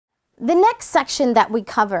The next section that we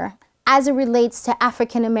cover as it relates to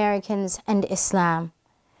African Americans and Islam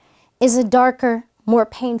is a darker, more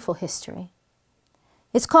painful history.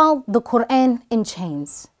 It's called the Quran in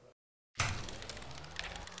Chains.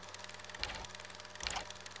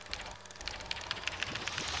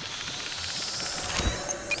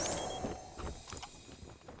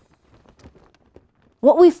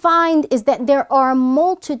 What we find is that there are a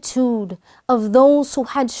multitude of those who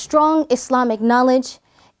had strong Islamic knowledge,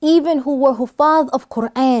 even who were huffath of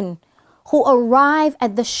Quran, who arrive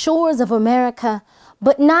at the shores of America,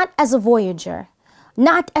 but not as a voyager,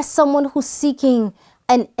 not as someone who's seeking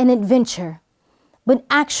an adventure, but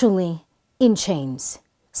actually in chains.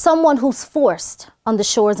 Someone who's forced on the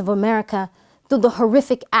shores of America through the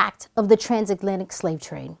horrific act of the transatlantic slave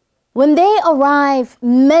trade. When they arrive,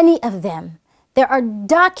 many of them, there are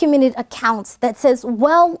documented accounts that says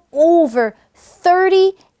well over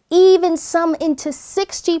 30, even some into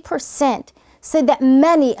 60% say that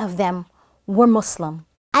many of them were Muslim.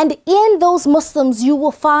 And in those Muslims, you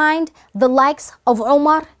will find the likes of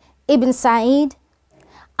Umar ibn Sa'id,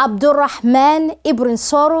 Abdurrahman ibn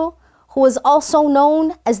Soro, who is also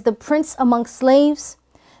known as the prince among slaves.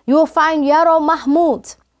 You will find Yaro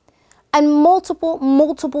Mahmud and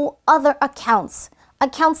multiple other accounts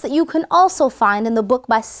that you can also find in the book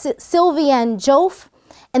by Sylviane Joff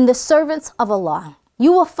and the Servants of Allah.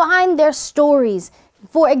 You will find their stories,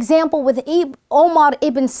 for example, with Omar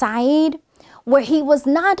ibn Sa'id, where he was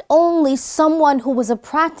not only someone who was a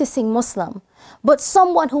practicing Muslim, but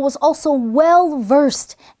someone who was also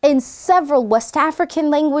well-versed in several West African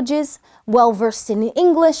languages, well-versed in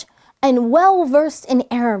English, and well-versed in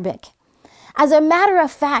Arabic. As a matter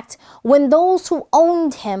of fact, when those who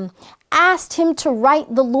owned him asked him to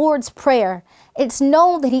write the Lord's Prayer, it's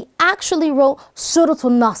known that he actually wrote Surah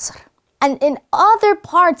Al-Nasr. And in other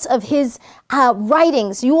parts of his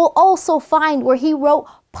writings, you will also find where he wrote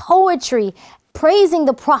poetry praising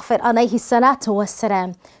the Prophet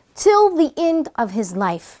ﷺ till the end of his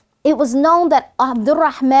life. It was known that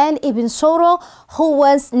Abdurrahman ibn Soro, who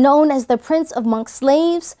was known as the Prince among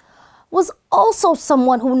slaves, was also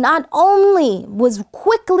someone who not only was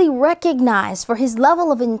quickly recognized for his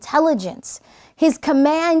level of intelligence, his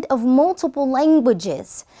command of multiple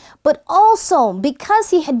languages, but also because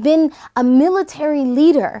he had been a military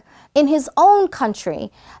leader in his own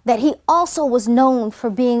country, that he also was known for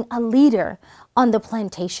being a leader on the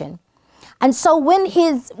plantation. And so when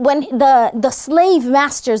the slave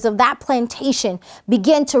masters of that plantation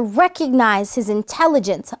began to recognize his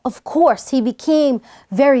intelligence, of course, he became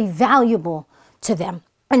very valuable to them.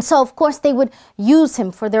 And so, of course, they would use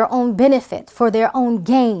him for their own benefit, for their own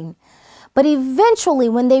gain. But eventually,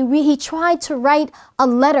 when he tried to write a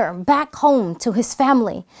letter back home to his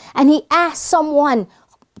family, and he asked someone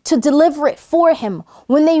to deliver it for him,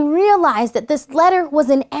 when they realized that this letter was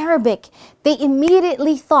in Arabic, they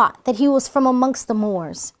immediately thought that he was from amongst the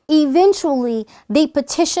Moors. Eventually, they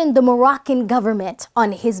petitioned the Moroccan government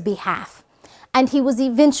on his behalf, and he was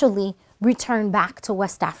eventually returned back to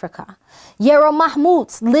West Africa. Yaro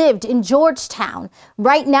Mahmoud lived in Georgetown.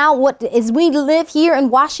 Right now, as we live here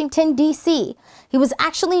in Washington, D.C., he was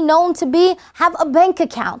actually known to have a bank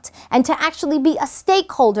account and to actually be a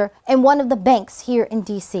stakeholder in one of the banks here in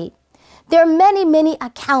D.C. There are many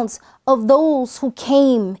accounts of those who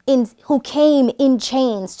came in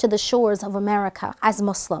chains to the shores of America as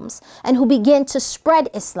Muslims and who began to spread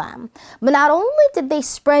Islam. But not only did they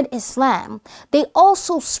spread Islam, they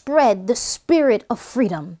also spread the spirit of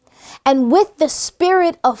freedom. And with the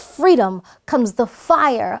spirit of freedom comes the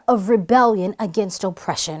fire of rebellion against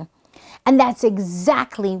oppression. And that's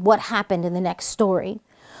exactly what happened in the next story.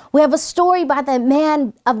 We have a story by the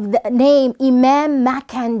man of the name Imam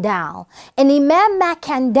Makandal. And Imam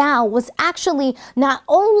Makandal was actually, not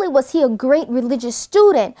only was he a great religious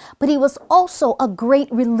student, but he was also a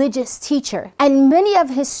great religious teacher. And many of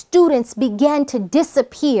his students began to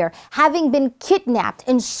disappear, having been kidnapped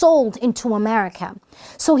and sold into America.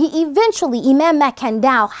 So he eventually, Imam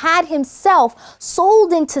Makandal, had himself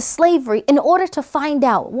sold into slavery in order to find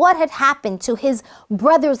out what had happened to his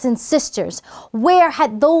brothers and sisters. Where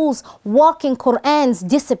had those walking Qur'ans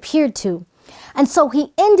disappeared to? And so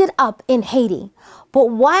he ended up in Haiti. But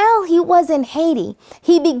while he was in Haiti,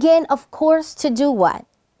 he began, of course, to do what?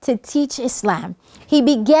 to teach Islam. He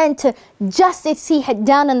began to, just as he had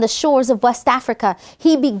done on the shores of West Africa,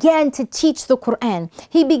 he began to teach the Quran.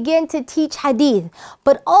 He began to teach hadith,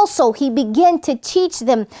 but also he began to teach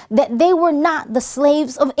them that they were not the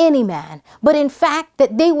slaves of any man, but in fact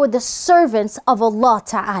that they were the servants of Allah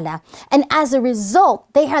Ta'ala. And as a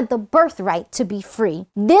result, they had the birthright to be free.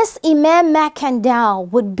 This Imam Makandao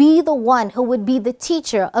would be the one who would be the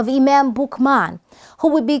teacher of Imam Boukman, who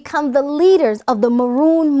would become the leaders of the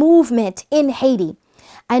Maroon movement in Haiti,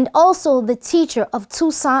 and also the teacher of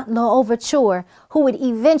Toussaint Louverture, who would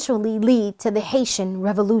eventually lead to the Haitian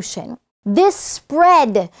Revolution. This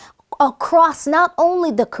spread across not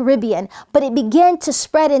only the Caribbean, but it began to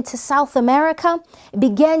spread into South America. It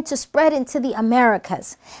began to spread into the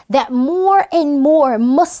Americas, that more and more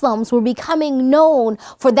Muslims were becoming known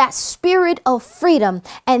for that spirit of freedom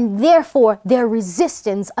and therefore their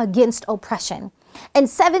resistance against oppression. In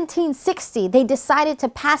 1760, they decided to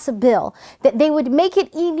pass a bill that they would make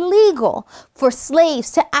it illegal for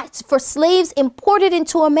slaves imported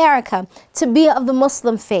into America to be of the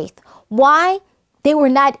Muslim faith. Why? They were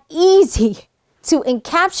not easy to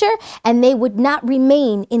capture, and they would not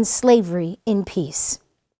remain in slavery in peace.